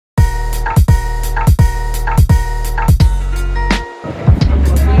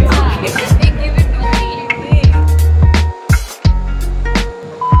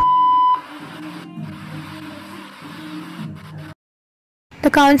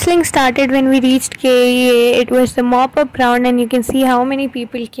counseling started when we reached KEA. It was the mop-up round and you can see how many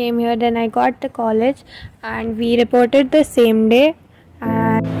people came here. Then I got the college and we reported the same day.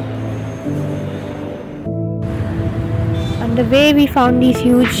 And on the way we found these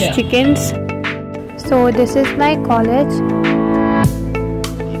huge chickens. So this is my college.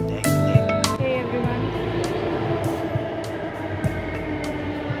 Hey everyone.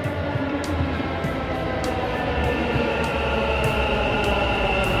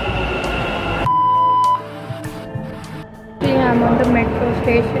 I'm on the metro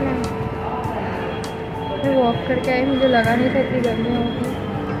station and मैं walk करके आई. मुझे लगा नहीं था इतनी गर्मी होगी,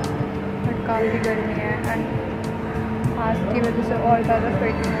 but काफ़ी गर्मी है एंड आज की वजह से और ज़्यादा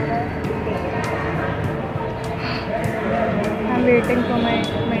स्वेटिंग हो रहा है. I am waiting for my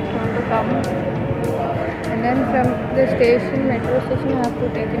metro to come and then from the station, metro station, I have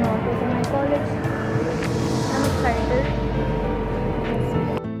to take an auto to my college. I am excited.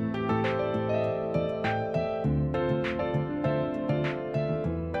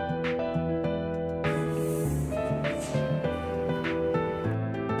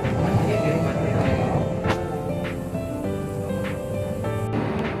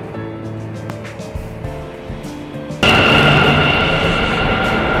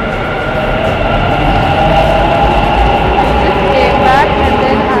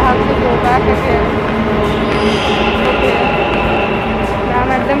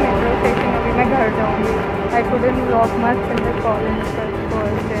 I couldn't vlog much in the college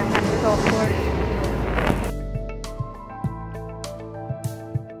first day and it was awkward.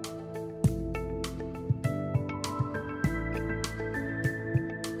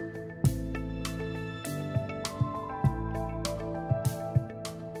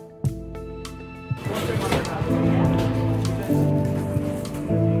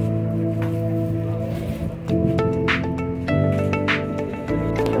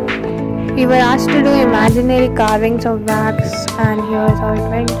 We were asked to do imaginary carvings of wax and here's how it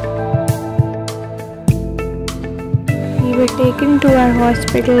went. We were taken to our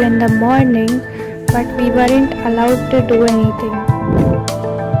hospital in the morning, but we weren't allowed to do anything.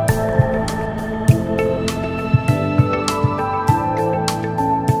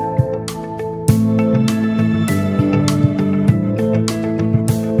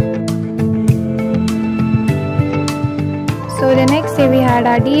 So the next day we had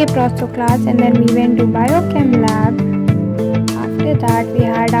our DA Prosto class and then we went to Biochem lab. After that we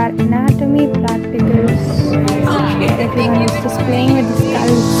had our anatomy practicals. Everyone was just playing with the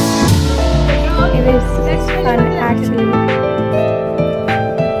skulls. It was fun actually.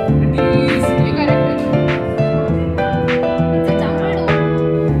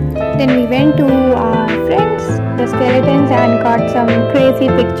 Then we went to our friends, the skeletons, and got some crazy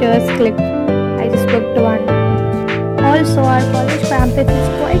pictures clicked. I just booked one. Also, our college campus is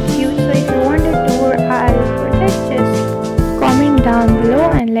quite cute, so if you want a tour, I'll put it. Just comment down below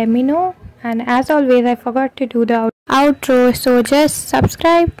and let me know. And as always, I forgot to do the outro, so just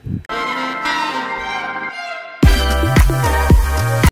subscribe.